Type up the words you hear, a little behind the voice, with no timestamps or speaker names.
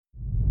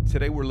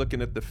Today we're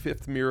looking at the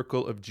fifth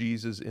miracle of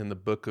Jesus in the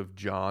book of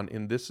John,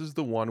 and this is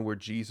the one where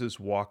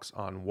Jesus walks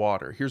on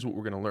water. Here's what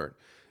we're going to learn.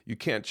 You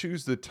can't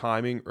choose the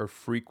timing or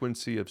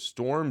frequency of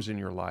storms in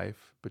your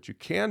life, but you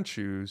can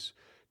choose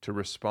to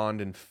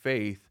respond in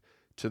faith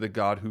to the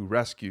God who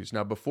rescues.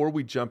 Now, before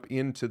we jump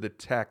into the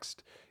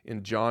text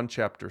in John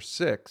chapter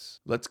 6,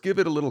 let's give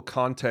it a little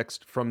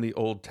context from the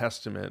Old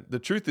Testament. The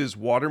truth is,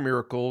 water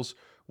miracles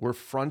were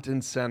front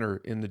and center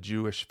in the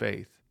Jewish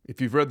faith. If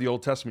you've read the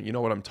Old Testament, you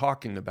know what I'm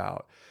talking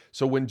about.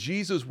 So when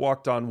Jesus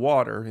walked on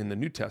water in the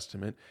New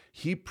Testament,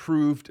 he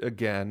proved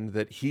again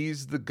that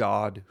he's the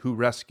God who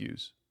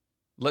rescues.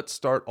 Let's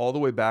start all the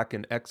way back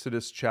in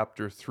Exodus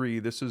chapter 3.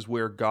 This is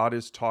where God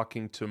is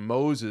talking to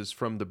Moses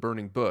from the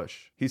burning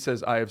bush. He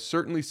says, I have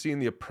certainly seen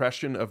the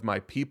oppression of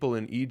my people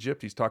in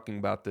Egypt. He's talking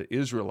about the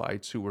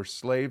Israelites who were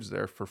slaves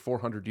there for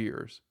 400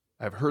 years.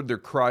 I've heard their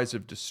cries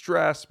of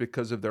distress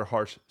because of their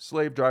harsh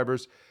slave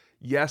drivers.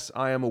 Yes,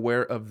 I am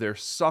aware of their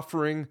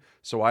suffering,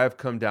 so I have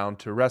come down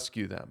to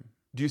rescue them.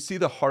 Do you see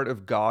the heart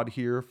of God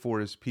here for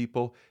his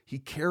people? He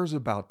cares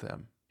about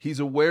them. He's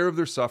aware of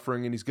their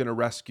suffering and he's going to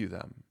rescue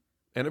them.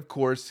 And of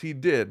course, he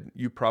did.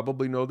 You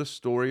probably know the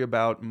story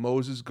about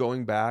Moses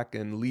going back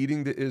and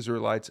leading the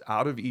Israelites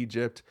out of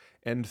Egypt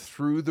and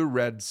through the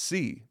Red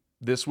Sea.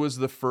 This was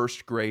the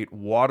first great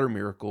water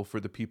miracle for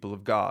the people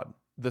of God.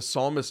 The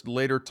psalmist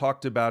later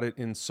talked about it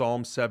in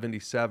Psalm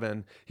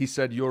 77. He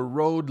said, your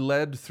road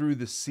led through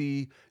the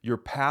sea, your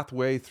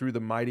pathway through the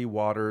mighty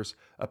waters,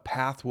 a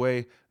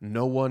pathway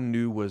no one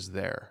knew was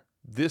there.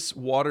 This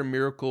water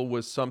miracle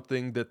was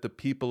something that the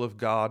people of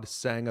God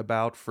sang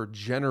about for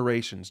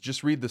generations.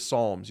 Just read the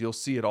Psalms. You'll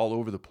see it all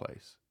over the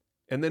place.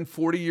 And then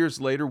 40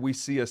 years later, we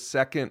see a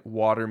second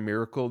water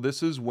miracle.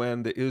 This is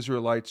when the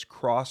Israelites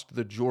crossed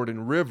the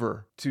Jordan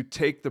River to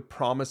take the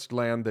promised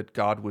land that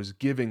God was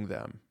giving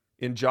them.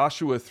 In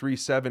Joshua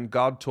 3:7,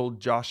 God told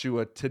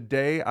Joshua,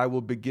 today I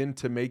will begin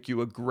to make you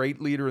a great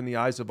leader in the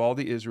eyes of all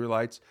the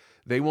Israelites.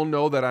 They will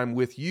know that I'm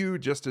with you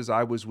just as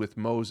I was with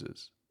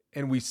Moses.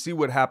 And we see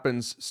what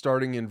happens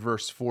starting in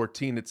verse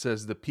 14. It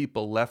says, the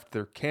people left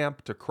their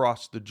camp to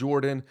cross the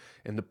Jordan,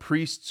 and the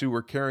priests who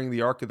were carrying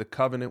the Ark of the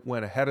Covenant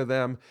went ahead of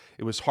them.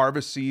 It was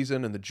harvest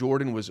season, and the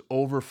Jordan was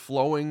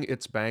overflowing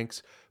its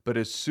banks. But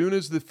as soon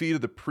as the feet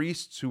of the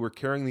priests who were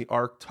carrying the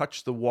ark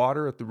touched the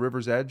water at the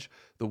river's edge,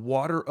 the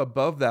water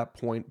above that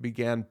point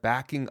began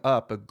backing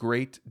up a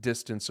great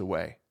distance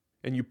away.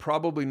 And you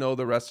probably know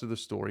the rest of the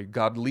story.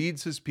 God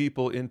leads his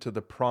people into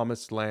the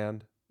promised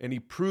land, and he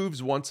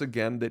proves once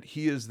again that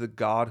he is the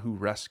God who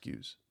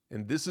rescues.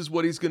 And this is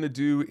what he's going to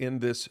do in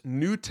this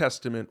New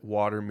Testament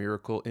water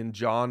miracle in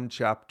John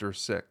chapter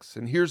 6.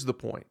 And here's the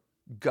point.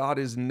 God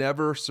is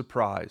never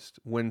surprised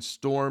when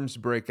storms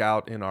break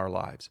out in our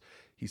lives.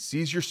 He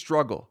sees your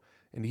struggle,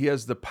 and he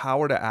has the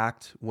power to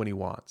act when he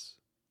wants.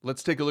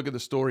 Let's take a look at the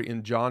story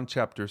in John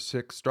chapter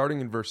 6,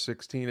 starting in verse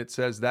 16. It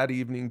says, that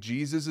evening,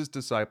 Jesus'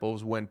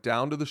 disciples went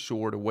down to the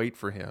shore to wait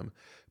for him.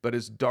 But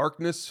as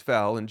darkness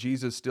fell and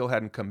Jesus still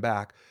hadn't come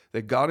back,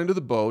 they got into the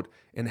boat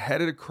and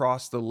headed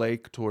across the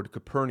lake toward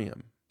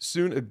Capernaum.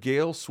 Soon a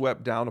gale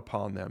swept down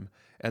upon them,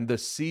 and the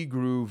sea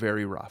grew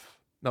very rough.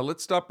 Now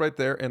let's stop right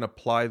there and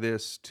apply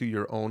this to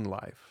your own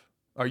life.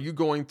 Are you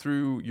going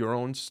through your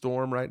own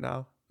storm right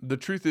now? The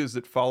truth is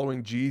that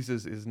following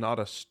Jesus is not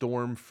a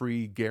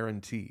storm-free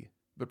guarantee.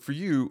 But for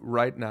you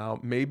right now,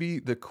 maybe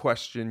the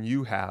question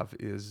you have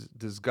is,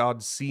 does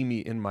God see me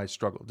in my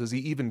struggle? Does he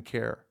even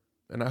care?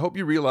 And I hope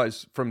you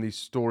realize from these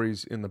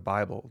stories in the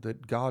Bible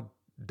that God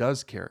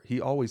does care. He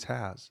always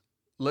has.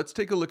 Let's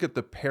take a look at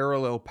the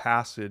parallel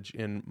passage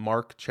in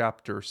Mark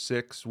chapter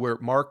 6, where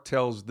Mark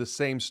tells the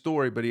same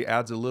story, but he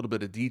adds a little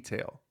bit of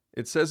detail.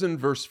 It says in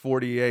verse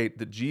 48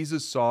 that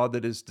Jesus saw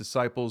that his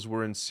disciples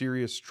were in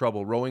serious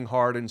trouble, rowing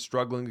hard and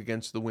struggling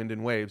against the wind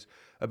and waves.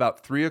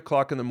 About 3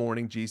 o'clock in the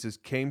morning, Jesus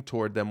came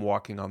toward them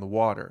walking on the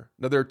water.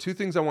 Now, there are two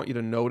things I want you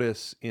to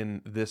notice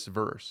in this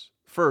verse.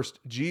 First,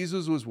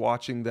 Jesus was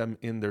watching them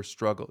in their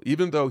struggle.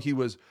 Even though he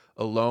was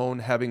alone,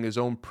 having his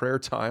own prayer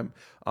time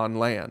on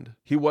land,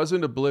 he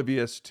wasn't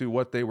oblivious to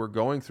what they were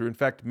going through. In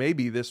fact,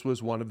 maybe this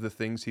was one of the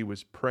things he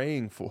was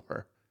praying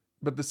for.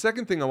 But the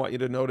second thing I want you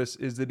to notice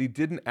is that he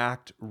didn't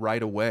act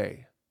right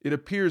away. It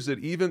appears that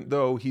even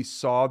though he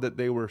saw that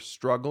they were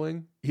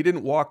struggling, he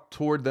didn't walk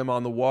toward them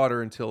on the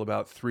water until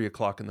about 3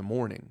 o'clock in the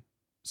morning.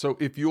 So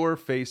if you're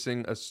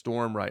facing a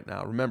storm right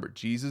now, remember,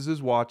 Jesus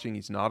is watching.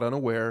 He's not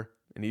unaware.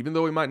 And even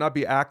though he might not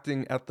be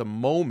acting at the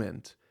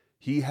moment,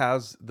 he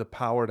has the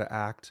power to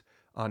act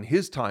on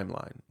his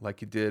timeline, like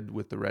he did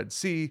with the Red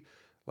Sea,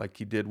 like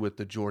he did with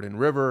the Jordan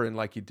River, and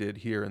like he did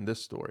here in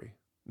this story.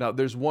 Now,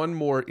 there's one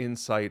more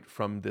insight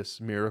from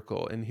this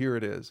miracle, and here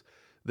it is.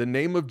 The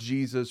name of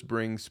Jesus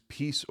brings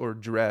peace or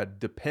dread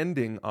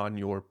depending on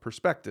your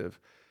perspective.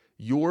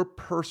 Your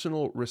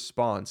personal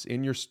response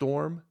in your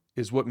storm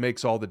is what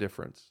makes all the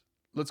difference.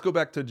 Let's go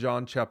back to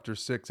John chapter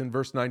 6. In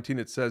verse 19,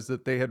 it says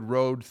that they had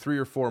rowed 3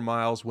 or 4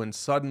 miles when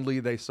suddenly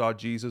they saw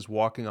Jesus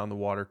walking on the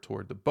water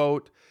toward the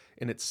boat,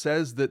 and it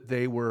says that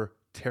they were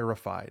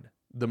terrified.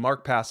 The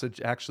Mark passage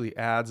actually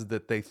adds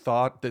that they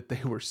thought that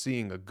they were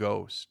seeing a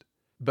ghost.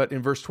 But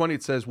in verse 20,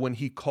 it says, when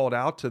he called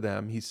out to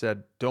them, he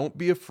said, "Don't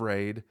be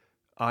afraid,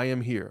 I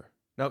am here."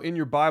 Now, in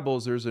your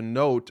Bibles, there's a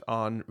note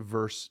on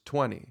verse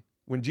 20.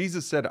 When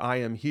Jesus said, "I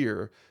am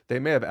here," they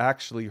may have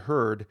actually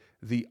heard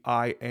the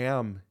 "I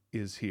am"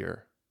 is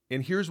here.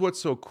 And here's what's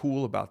so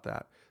cool about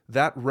that.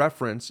 That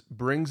reference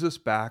brings us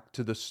back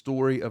to the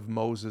story of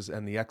Moses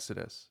and the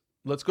Exodus.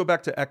 Let's go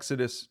back to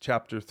Exodus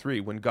chapter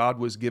 3, when God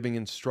was giving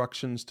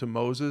instructions to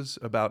Moses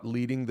about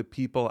leading the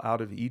people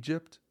out of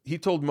Egypt. He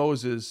told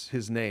Moses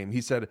his name. He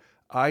said,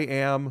 "I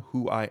am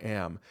who I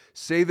am.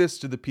 Say this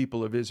to the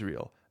people of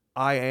Israel.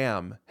 I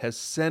am has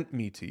sent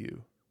me to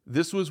you."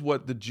 This was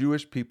what the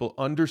Jewish people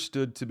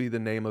understood to be the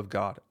name of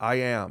God. I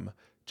am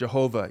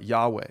Jehovah,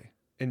 Yahweh.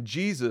 And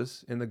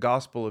Jesus, in the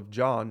Gospel of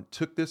John,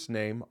 took this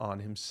name on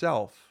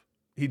himself.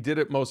 He did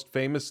it most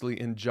famously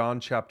in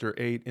John chapter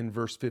 8 in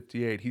verse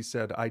 58. He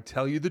said, "I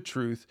tell you the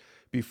truth,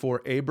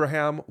 before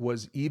Abraham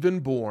was even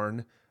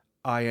born,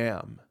 I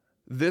am."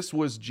 This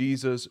was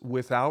Jesus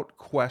without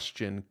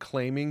question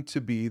claiming to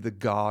be the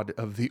God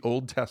of the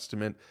Old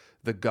Testament,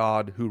 the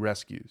God who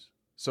rescues.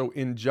 So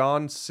in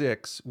John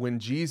 6, when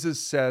Jesus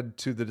said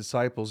to the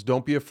disciples,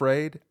 "Don't be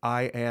afraid,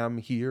 I am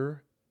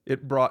here,"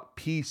 it brought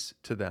peace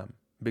to them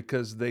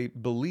because they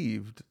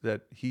believed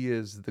that he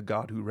is the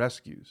God who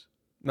rescues.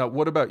 Now,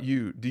 what about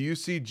you? Do you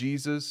see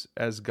Jesus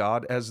as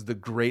God, as the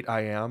great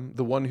I am,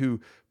 the one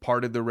who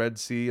parted the Red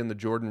Sea and the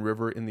Jordan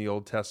River in the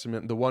Old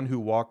Testament, the one who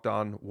walked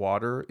on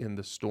water in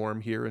the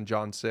storm here in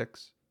John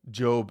 6?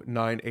 Job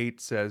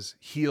 9:8 says,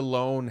 "He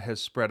alone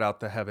has spread out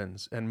the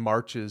heavens and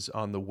marches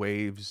on the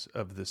waves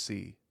of the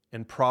sea."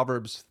 And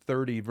Proverbs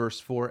 30 verse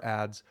 4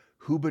 adds,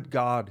 "Who but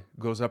God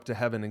goes up to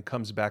heaven and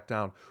comes back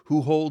down?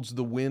 Who holds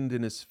the wind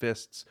in his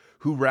fists?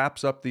 Who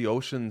wraps up the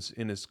oceans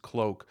in his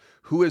cloak?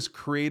 Who has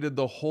created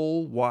the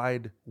whole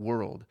wide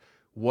world?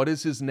 What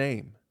is his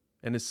name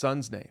and his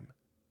son's name?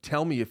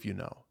 Tell me if you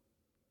know."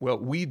 Well,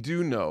 we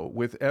do know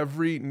with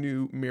every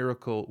new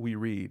miracle we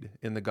read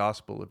in the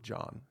Gospel of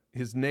John.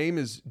 His name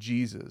is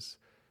Jesus,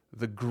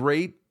 the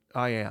great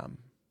I am,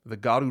 the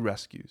God who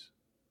rescues.